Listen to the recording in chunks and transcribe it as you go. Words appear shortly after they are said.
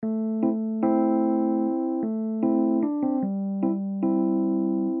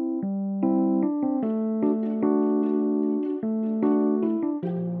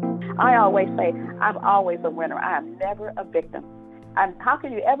I always say, I'm always a winner. I am never a victim. And how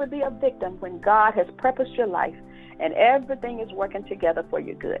can you ever be a victim when God has purposed your life and everything is working together for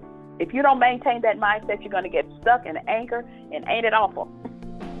your good? If you don't maintain that mindset, you're going to get stuck in anger, and ain't it awful?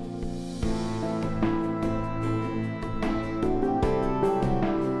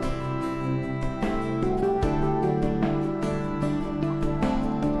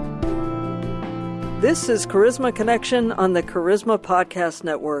 This is Charisma Connection on the Charisma Podcast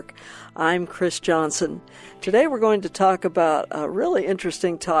Network. I'm Chris Johnson. Today we're going to talk about a really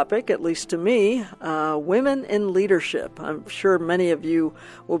interesting topic, at least to me, women in leadership. I'm sure many of you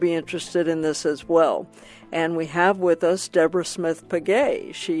will be interested in this as well. And we have with us Deborah Smith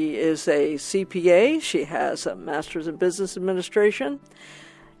Pegues. She is a CPA. She has a Master's in Business Administration.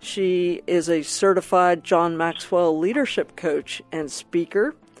 She is a certified John Maxwell leadership coach and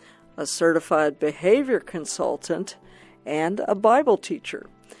speaker, a certified behavior consultant, and a Bible teacher.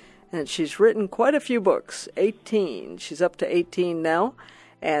 And she's written quite a few books, 18. She's up to 18 now,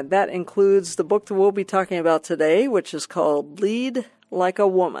 and that includes the book that we'll be talking about today, which is called Lead Like a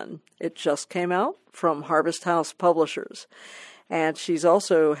Woman. It just came out from Harvest House Publishers. And she's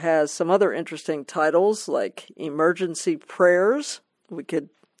also has some other interesting titles like Emergency Prayers. We could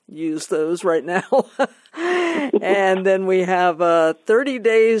use those right now. And then we have 30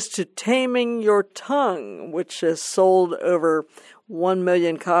 Days to Taming Your Tongue, which has sold over 1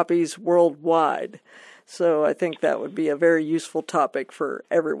 million copies worldwide. So I think that would be a very useful topic for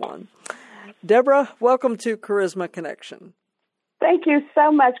everyone. Deborah, welcome to Charisma Connection. Thank you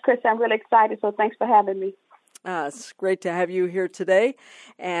so much, Chris. I'm really excited, so thanks for having me. It's great to have you here today,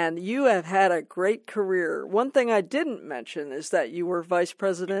 and you have had a great career. One thing I didn't mention is that you were vice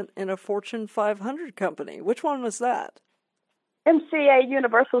president in a Fortune 500 company. Which one was that? MCA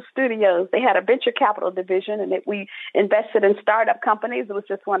Universal Studios. They had a venture capital division, and we invested in startup companies. It was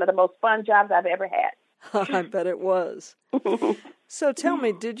just one of the most fun jobs I've ever had. I bet it was. So tell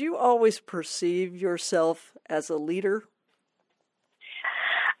me, did you always perceive yourself as a leader?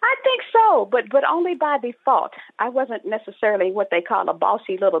 I think so, but only by default. I wasn't necessarily what they call a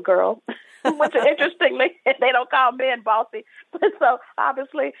bossy little girl, which interestingly, they don't call men bossy. So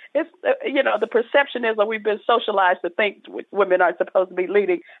obviously, it's the perception is that we've been socialized to think women aren't supposed to be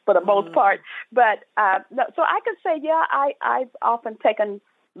leading for the most part. But no, so I can say, yeah, I've often taken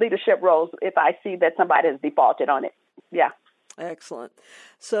leadership roles if I see that somebody has defaulted on it. Yeah. Excellent.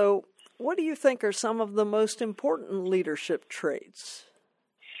 So what do you think are some of the most important leadership traits?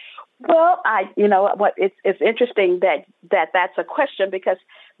 Well, it's interesting that's a question because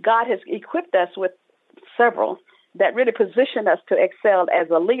God has equipped us with several that really position us to excel as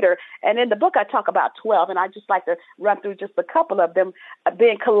a leader. And in the book, I talk about 12, and I just like to run through just a couple of them,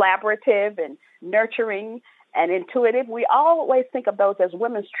 being collaborative and nurturing and intuitive. We always think of those as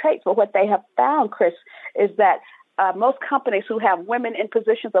women's traits, but what they have found, Chris, is that most companies who have women in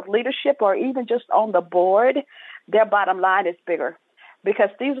positions of leadership or even just on the board, their bottom line is bigger. Because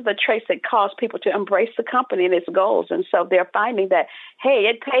these are the traits that cause people to embrace the company and its goals. And so they're finding that, hey,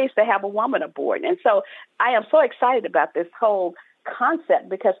 it pays to have a woman aboard. And so I am so excited about this whole concept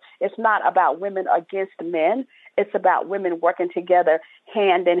because it's not about women against men. It's about women working together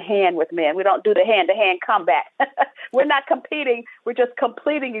hand in hand with men. We don't do the hand-to-hand combat. We're not competing. We're just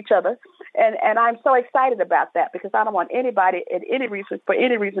completing each other. And I'm so excited about that because I don't want anybody for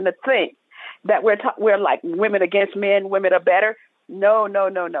any reason to think that we're like women against men, women are better. No.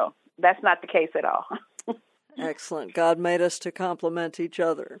 That's not the case at all. Excellent. God made us to complement each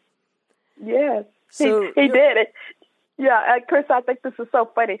other. Yes, so he did it. Yeah, Chris, I think this is so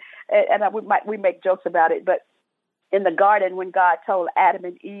funny, and we make jokes about it, but in the garden when God told Adam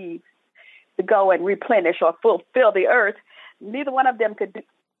and Eve to go and replenish or fulfill the earth, neither one of them could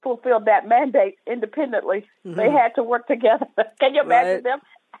fulfill that mandate independently. Mm-hmm. They had to work together. Can you imagine them?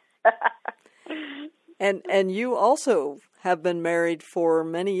 And you also have been married for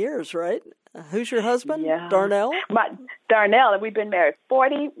many years, right? Who's your husband? Yeah. Darnell? Darnell, and we've been married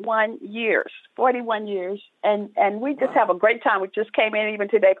 41 years. And we just have a great time. We just came in even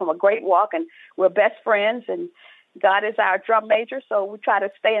today from a great walk, and we're best friends, and God is our drum major, so we try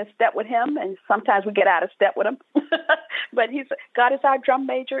to stay in step with him, and sometimes we get out of step with him. But God is our drum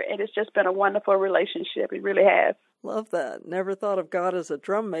major, and it's just been a wonderful relationship. It really has. Love that. Never thought of God as a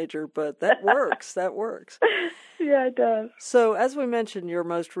drum major, but that works. That works. Yeah, it does. So as we mentioned, your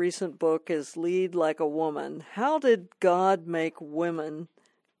most recent book is Lead Like a Woman. How did God make women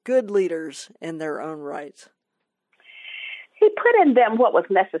good leaders in their own right? He put in them what was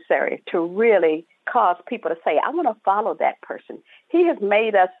necessary to really cause people to say, I want to follow that person. He has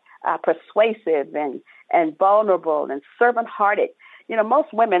made us persuasive and vulnerable and servant-hearted.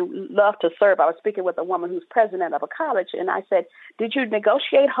 most women love to serve. I was speaking with a woman who's president of a college, and I said, did you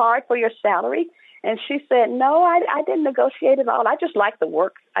negotiate hard for your salary? And she said, no, I didn't negotiate at all. I just like the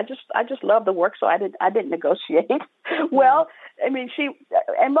work. I just love the work, so I didn't negotiate. Well, I mean,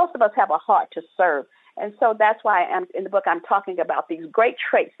 and most of us have a heart to serve. And so that's why in the book I'm talking about these great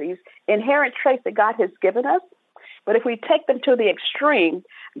traits, these inherent traits that God has given us. But if we take them to the extreme,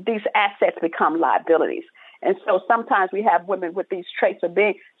 these assets become liabilities. And so sometimes we have women with these traits of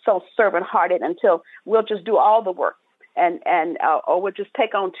being so servant-hearted until we'll just do all the work or we'll just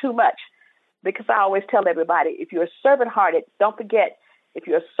take on too much. Because I always tell everybody, if you're servant-hearted, don't forget, if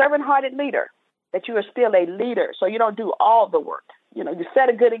you're a servant-hearted leader, that you are still a leader. So you don't do all the work. You set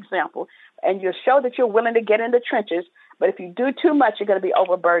a good example, and you show that you're willing to get in the trenches. But if you do too much, you're going to be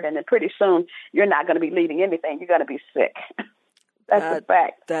overburdened, and pretty soon you're not going to be leading anything. You're going to be sick. That's a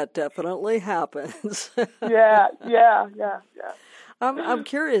fact. That definitely happens. Yeah. I'm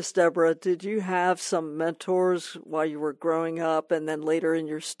curious, Deborah, did you have some mentors while you were growing up and then later in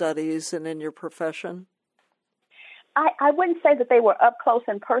your studies and in your profession? I wouldn't say that they were up close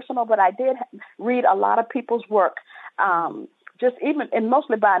and personal, but I did read a lot of people's work, and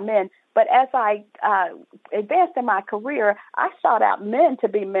mostly by men. But as I advanced in my career, I sought out men to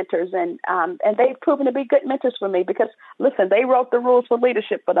be mentors, and they've proven to be good mentors for me because, listen, they wrote the rules for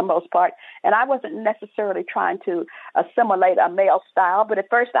leadership for the most part, and I wasn't necessarily trying to assimilate a male style, but at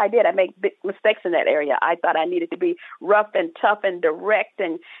first I did. I made big mistakes in that area. I thought I needed to be rough and tough and direct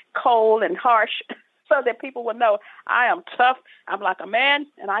and cold and harsh so that people would know I am tough, I'm like a man,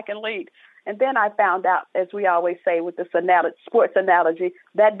 and I can lead. And then I found out, as we always say with this sports analogy,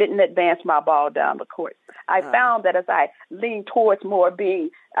 that didn't advance my ball down the court. I found that as I leaned towards more being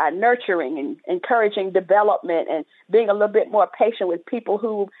nurturing and encouraging development and being a little bit more patient with people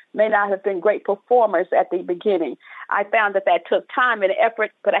who may not have been great performers at the beginning, I found that took time and effort,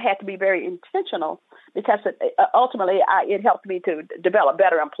 but I had to be very intentional because ultimately it helped me to develop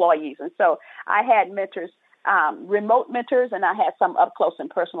better employees. And so I had mentors, remote mentors, and I had some up close and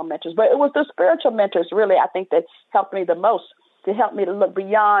personal mentors. But it was the spiritual mentors, really, I think, that helped me the most, to help me to look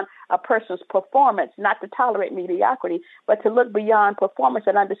beyond a person's performance, not to tolerate mediocrity, but to look beyond performance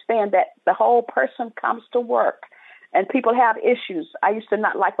and understand that the whole person comes to work. And people have issues. I used to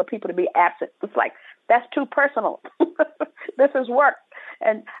not like for people to be absent. It's like, that's too personal. This is work.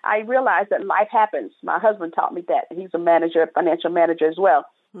 And I realized that life happens. My husband taught me that. He's a manager, financial manager as well.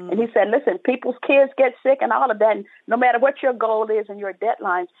 And he said, listen, people's kids get sick and all of that. And no matter what your goal is and your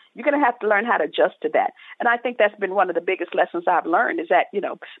deadlines, you're going to have to learn how to adjust to that. And I think that's been one of the biggest lessons I've learned is that,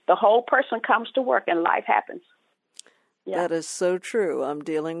 the whole person comes to work and life happens. Yeah. That is so true. I'm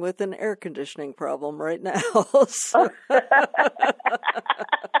dealing with an air conditioning problem right now.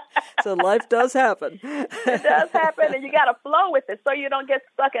 So life does happen. It does happen, and you got to flow with it so you don't get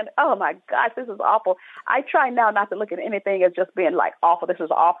stuck in, oh, my gosh, this is awful. I try now not to look at anything as just being like awful. This is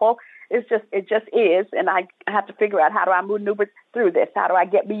awful. It just is, and I have to figure out how do I maneuver through this? How do I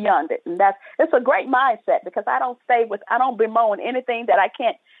get beyond it? And it's a great mindset because I don't bemoan anything that I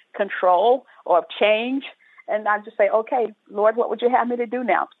can't control or change. And I just say, okay, Lord, what would you have me to do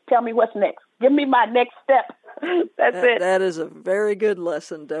now? Tell me what's next. Give me my next step. That's it. That is a very good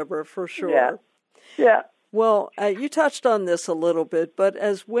lesson, Deborah, for sure. Yeah. Well, you touched on this a little bit, but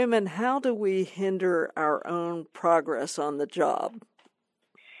as women, how do we hinder our own progress on the job?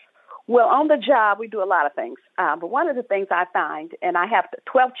 Well, on the job, we do a lot of things. But one of the things I find, and I have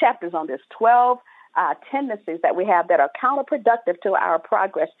 12 chapters on this, 12 tendencies that we have that are counterproductive to our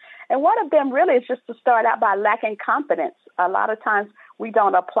progress. And one of them really is just to start out by lacking confidence. A lot of times we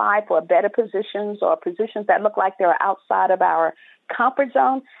don't apply for better positions or positions that look like they're outside of our comfort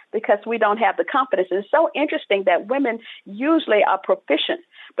zone because we don't have the confidence. It's so interesting that women usually are proficient,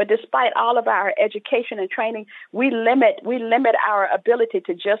 but despite all of our education and training, we limit our ability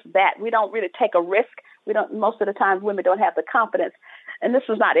to just that. We don't really take a risk. Most of the time women don't have the confidence. And this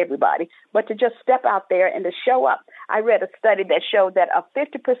is not everybody, but to just step out there and to show up. I read a study that showed that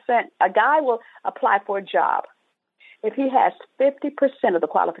a guy will apply for a job if he has 50% of the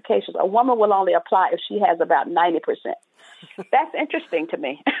qualifications. A woman will only apply if she has about 90%. That's interesting to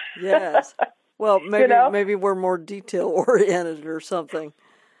me. Yes. Well, maybe we're more detail-oriented or something.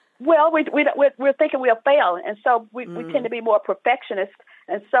 Well, we're thinking we'll fail, and so we tend to be more perfectionist.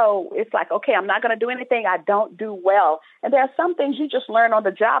 And so it's like, okay, I'm not going to do anything I don't do well. And there are some things you just learn on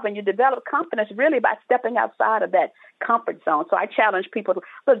the job, and you develop confidence really by stepping outside of that comfort zone. So I challenge people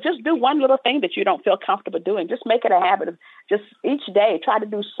to just do one little thing that you don't feel comfortable doing. Just make it a habit of just each day try to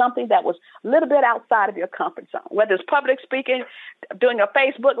do something that was a little bit outside of your comfort zone, whether it's public speaking, doing a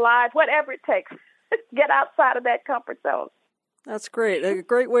Facebook Live, whatever it takes. Get outside of that comfort zone. That's great. A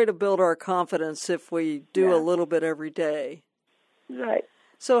great way to build our confidence if we do a little bit every day. Right.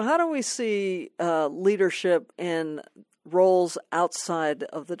 So how do we see leadership in roles outside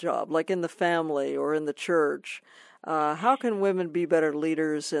of the job, like in the family or in the church? How can women be better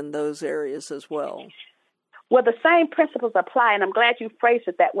leaders in those areas as well? Well, the same principles apply, and I'm glad you phrased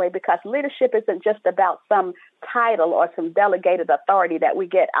it that way, because leadership isn't just about some title or some delegated authority that we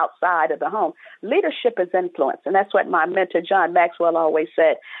get outside of the home. Leadership is influence, and that's what my mentor, John Maxwell, always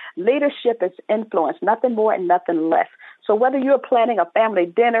said. Leadership is influence, nothing more and nothing less. So whether you're planning a family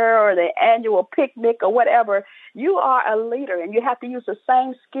dinner or the annual picnic or whatever, you are a leader, and you have to use the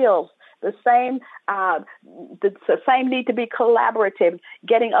same skills, the same need to be collaborative,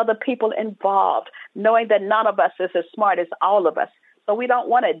 getting other people involved, knowing that none of us is as smart as all of us. So we don't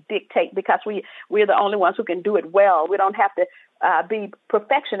want to dictate because we're the only ones who can do it well. We don't have to be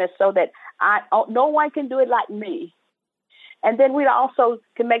perfectionists so that no one can do it like me. And then we also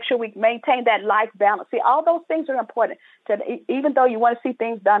can make sure we maintain that life balance. See, all those things are important. Even though you want to see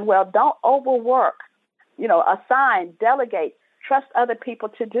things done well, don't overwork. Assign, delegate, trust other people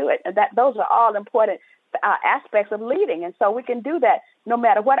to do it. And those are all important aspects of leading. And so we can do that no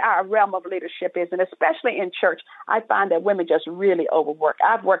matter what our realm of leadership is. And especially in church, I find that women just really overwork.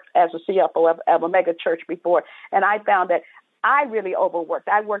 I've worked as a CFO of a mega church before, and I found that I really overworked.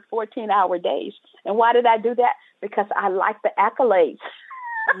 I worked 14-hour days. And why did I do that? Because I like the accolades.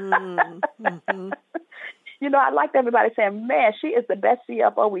 Mm-hmm. I liked everybody saying, man, she is the best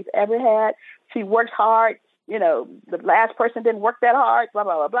CFO we've ever had. She works hard. The last person didn't work that hard, blah,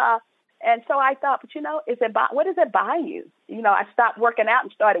 blah, blah, blah. And so I thought, but what does it buy you? I stopped working out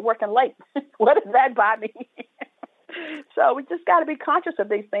and started working late. What does that buy me? So we just got to be conscious of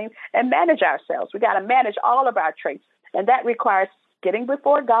these things and manage ourselves. We got to manage all of our traits. And that requires getting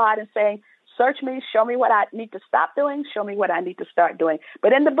before God and saying, search me, show me what I need to stop doing, show me what I need to start doing.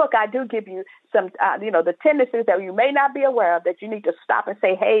 But in the book, I do give you some, the tendencies that you may not be aware of that you need to stop and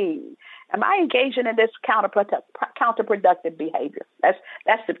say, hey, am I engaging in this counterproductive behavior? That's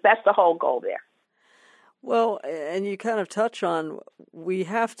the whole goal there. Well, and you kind of touch on, we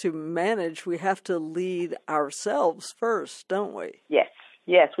have to lead ourselves first, don't we?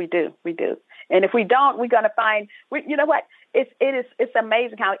 Yes, we do. And if we don't, we're going to find, you know what? It's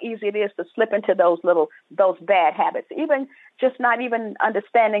amazing how easy it is to slip into those bad habits. Even just not even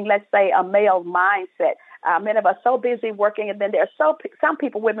understanding, let's say, a male mindset. Many of us so busy working, and then there are some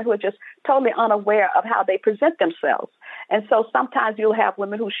people, women who are just totally unaware of how they present themselves. And so sometimes you'll have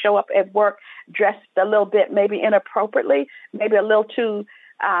women who show up at work dressed a little bit, maybe inappropriately, maybe a little too,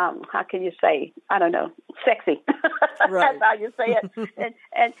 how can you say, I don't know, sexy. Right. That's how you say it.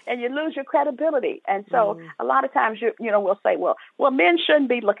 and you lose your credibility. And so a lot of times, we'll say, well, men shouldn't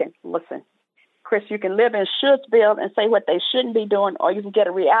be looking. Listen, Chris, you can live in Should'sville and say what they shouldn't be doing, or you can get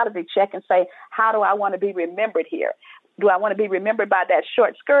a reality check and say, how do I want to be remembered here? Do I want to be remembered by that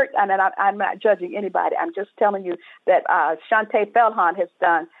short skirt? And then I'm not judging anybody. I'm just telling you that Shante Feldhahn has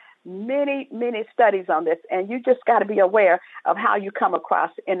done many, many studies on this, and you just got to be aware of how you come across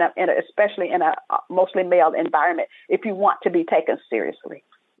especially in a mostly male environment if you want to be taken seriously.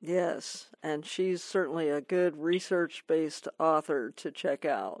 Yes, and she's certainly a good research-based author to check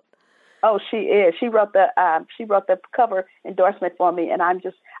out. Oh, she is. She wrote the cover endorsement for me, and I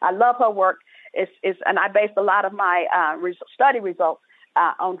love her work. And I based a lot of my study results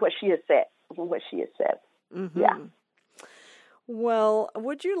on what she has said. Mm-hmm. Yeah. Well,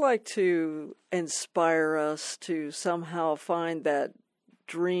 would you like to inspire us to somehow find that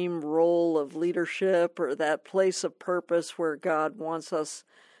dream role of leadership or that place of purpose where God wants us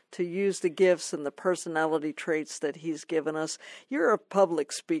to use the gifts and the personality traits that He's given us? You're a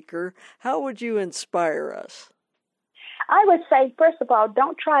public speaker. How would you inspire us? I would say, first of all,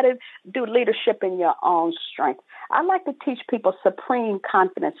 don't try to do leadership in your own strength. I like to teach people supreme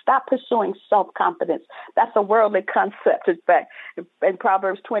confidence. Stop pursuing self-confidence. That's a worldly concept. In fact, in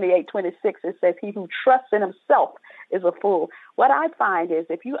Proverbs 28:26, it says, he who trusts in himself is a fool. What I find is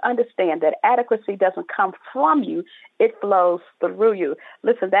if you understand that adequacy doesn't come from you, it flows through you.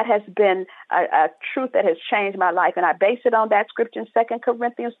 Listen, that has been a truth that has changed my life, and I base it on that scripture in 2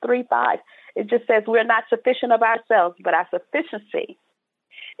 Corinthians 3:5. It just says we're not sufficient of ourselves, but our sufficiency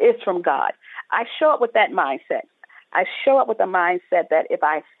is from God. I show up with that mindset. I show up with a mindset that if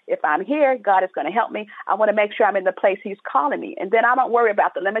I'm here, God is going to help me. I want to make sure I'm in the place He's calling me. And then I don't worry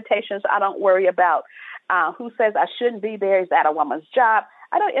about the limitations. I don't worry about who says I shouldn't be there. Is that a woman's job?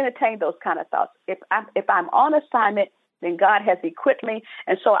 I don't entertain those kind of thoughts. If I'm on assignment, then God has equipped me.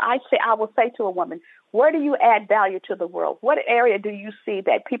 And so I will say to a woman, where do you add value to the world? What area do you see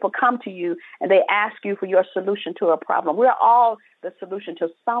that people come to you and they ask you for your solution to a problem? We're all the solution to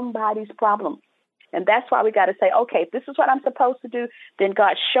somebody's problem. And that's why we got to say, okay, if this is what I'm supposed to do, then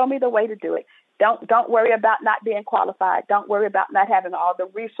God, show me the way to do it. Don't worry about not being qualified. Don't worry about not having all the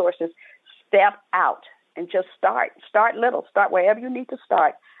resources. Step out and just start. Start little. Start wherever you need to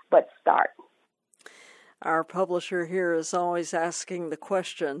start, but start. Our publisher here is always asking the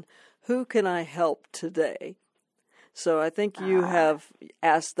question, who can I help today? So I think you have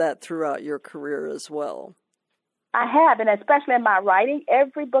asked that throughout your career as well. I have, and especially in my writing,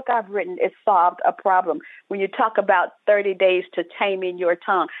 every book I've written, it solved a problem. When you talk about 30 days to taming your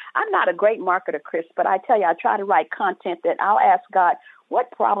tongue, I'm not a great marketer, Chris, but I tell you, I try to write content that I'll ask God,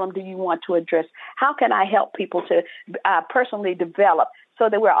 what problem do you want to address? How can I help people to personally develop so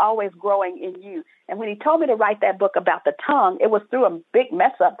that we're always growing in you? And when he told me to write that book about the tongue, it was through a big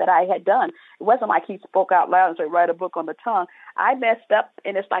mess up that I had done. It wasn't like he spoke out loud and said, write a book on the tongue. I messed up,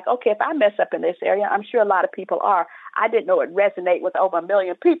 and it's like, okay, if I mess up in this area, I'm sure a lot of people are. I didn't know it resonate with over 1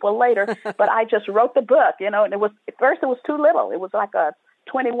 million people later, but I just wrote the book, and at first it was too little. It was like a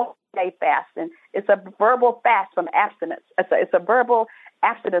 21-day fast, and it's a verbal fast from abstinence. It's a verbal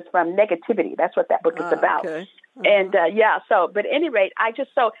abstinence from negativity. That's what that book is about. Okay. And but at any rate,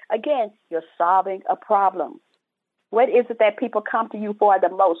 again, you're solving a problem. What is it that people come to you for the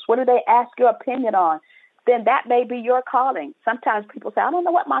most? What do they ask your opinion on? Then that may be your calling. Sometimes people say, I don't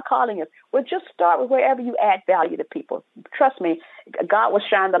know what my calling is. Well, just start with wherever you add value to people. Trust me, God will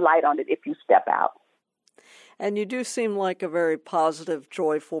shine the light on it if you step out. And you do seem like a very positive,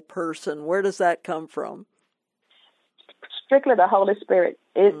 joyful person. Where does that come from? Strictly the Holy Spirit.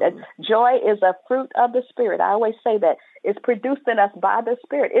 Joy is a fruit of the Spirit. I always say that. It's produced in us by the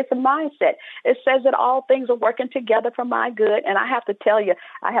Spirit. It's a mindset. It says that all things are working together for my good. And I have to tell you,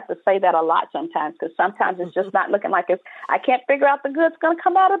 I have to say that a lot sometimes, because sometimes it's just not looking like I can't figure out the good's going to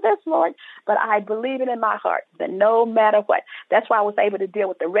come out of this, Lord. But I believe it in my heart that no matter what, that's why I was able to deal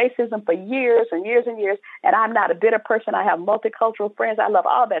with the racism for years and years and years. And I'm not a bitter person. I have multicultural friends. I love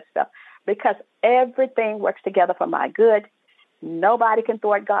all that stuff because everything works together for my good. Nobody can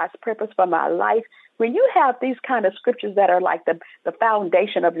thwart God's purpose for my life. When you have these kind of scriptures that are like the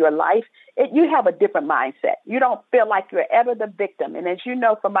foundation of your life, you have a different mindset. You don't feel like you're ever the victim. And as you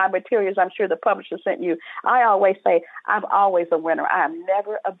know from my materials, I'm sure the publisher sent you, I always say, I'm always a winner. I am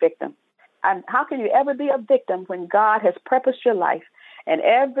never a victim. How can you ever be a victim when God has purposed your life and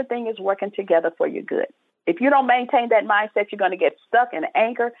everything is working together for your good? If you don't maintain that mindset, you're going to get stuck in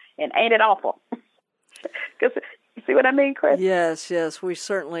anger, and ain't it awful? Because you see what I mean, Chris? Yes. We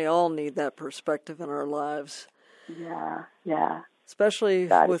certainly all need that perspective in our lives. Yeah. Especially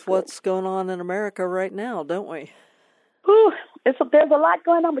with what's going on in America right now, don't we? Ooh, there's a lot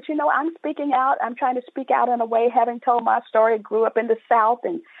going on, but I'm speaking out. I'm trying to speak out in a way, having told my story, grew up in the South,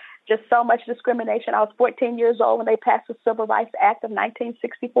 and just so much discrimination. I was 14 years old when they passed the Civil Rights Act of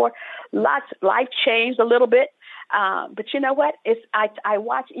 1964. Life changed a little bit. But you know what? I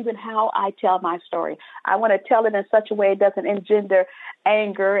watch even how I tell my story. I want to tell it in such a way it doesn't engender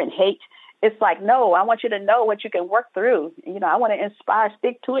anger and hate. It's like, no, I want you to know what you can work through. I want to inspire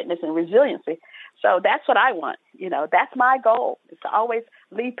stick-to-itness and resiliency. So that's what I want. That's my goal, is to always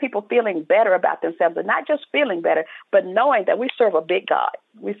leave people feeling better about themselves, and not just feeling better, but knowing that we serve a big God.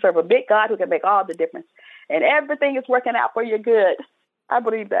 We serve a big God who can make all the difference, and everything is working out for your good. I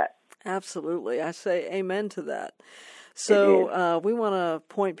believe that. Absolutely. I say amen to that. So we want to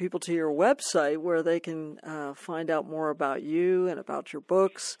point people to your website where they can find out more about you and about your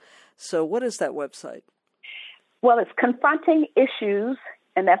books. So what is that website? Well, it's Confronting Issues,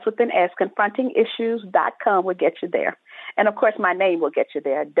 and that's with an S. Confrontingissues.com will get you there. And, of course, my name will get you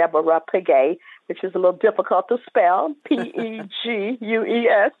there, Deborah Pegues, which is a little difficult to spell, Pegues.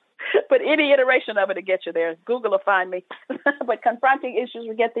 But any iteration of it will get you there. Google will find me. But Confronting Issues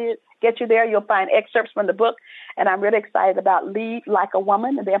will get you there. You'll find excerpts from the book. And I'm really excited about Lead Like a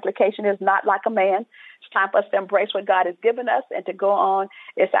Woman. And the implication is not like a man. It's time for us to embrace what God has given us and to go on.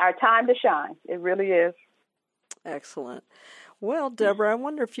 It's our time to shine. It really is. Excellent. Well, Deborah, I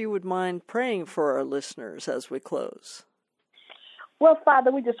wonder if you would mind praying for our listeners as we close. Well,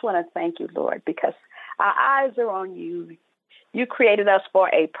 Father, we just want to thank you, Lord, because our eyes are on you. You created us for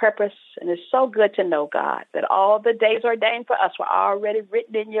a purpose, and it's so good to know, God, that all the days ordained for us were already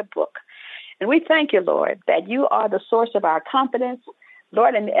written in your book. And we thank you, Lord, that you are the source of our confidence,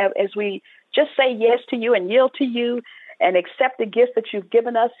 Lord, and as we just say yes to you and yield to you and accept the gifts that you've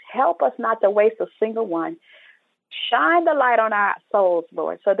given us, help us not to waste a single one. Shine the light on our souls,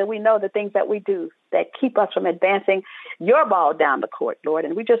 Lord, so that we know the things that we do that keep us from advancing your ball down the court, Lord.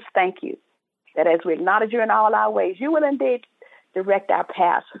 And we just thank you that as we acknowledge you in all our ways, you will indeed direct our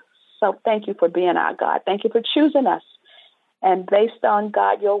paths. So thank you for being our God. Thank you for choosing us. And based on,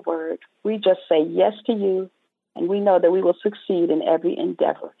 God, your word, we just say yes to you, and we know that we will succeed in every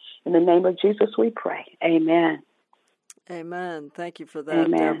endeavor. In the name of Jesus, we pray. Amen. Amen. Thank you for that,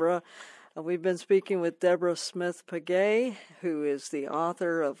 Amen. Deborah. We've been speaking with Deborah Smith Pegues, who is the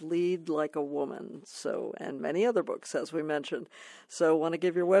author of Lead Like a Woman, and many other books, as we mentioned. So want to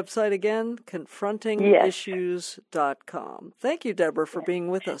give your website again, confrontingissues.com. Thank you, Deborah, for being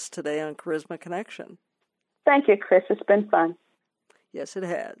with us today on Charisma Connection. Thank you, Chris. It's been fun. Yes, it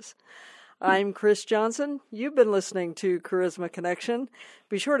has. I'm Chris Johnson. You've been listening to Charisma Connection.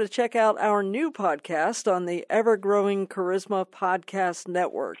 Be sure to check out our new podcast on the ever-growing Charisma Podcast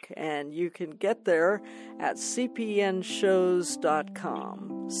Network, and you can get there at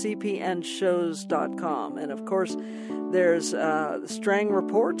cpnshows.com, cpnshows.com. And, of course, there's the Strang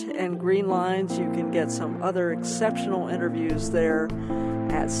Report and Green Lines. You can get some other exceptional interviews there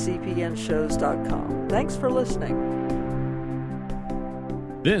at cpnshows.com. Thanks for listening.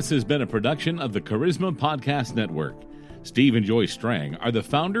 This has been a production of the Charisma Podcast Network. Steve and Joy Strang are the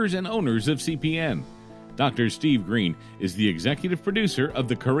founders and owners of CPN. Dr. Steve Green is the executive producer of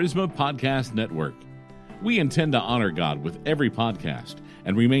the Charisma Podcast Network. We intend to honor God with every podcast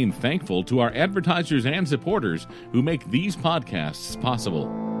and remain thankful to our advertisers and supporters who make these podcasts possible.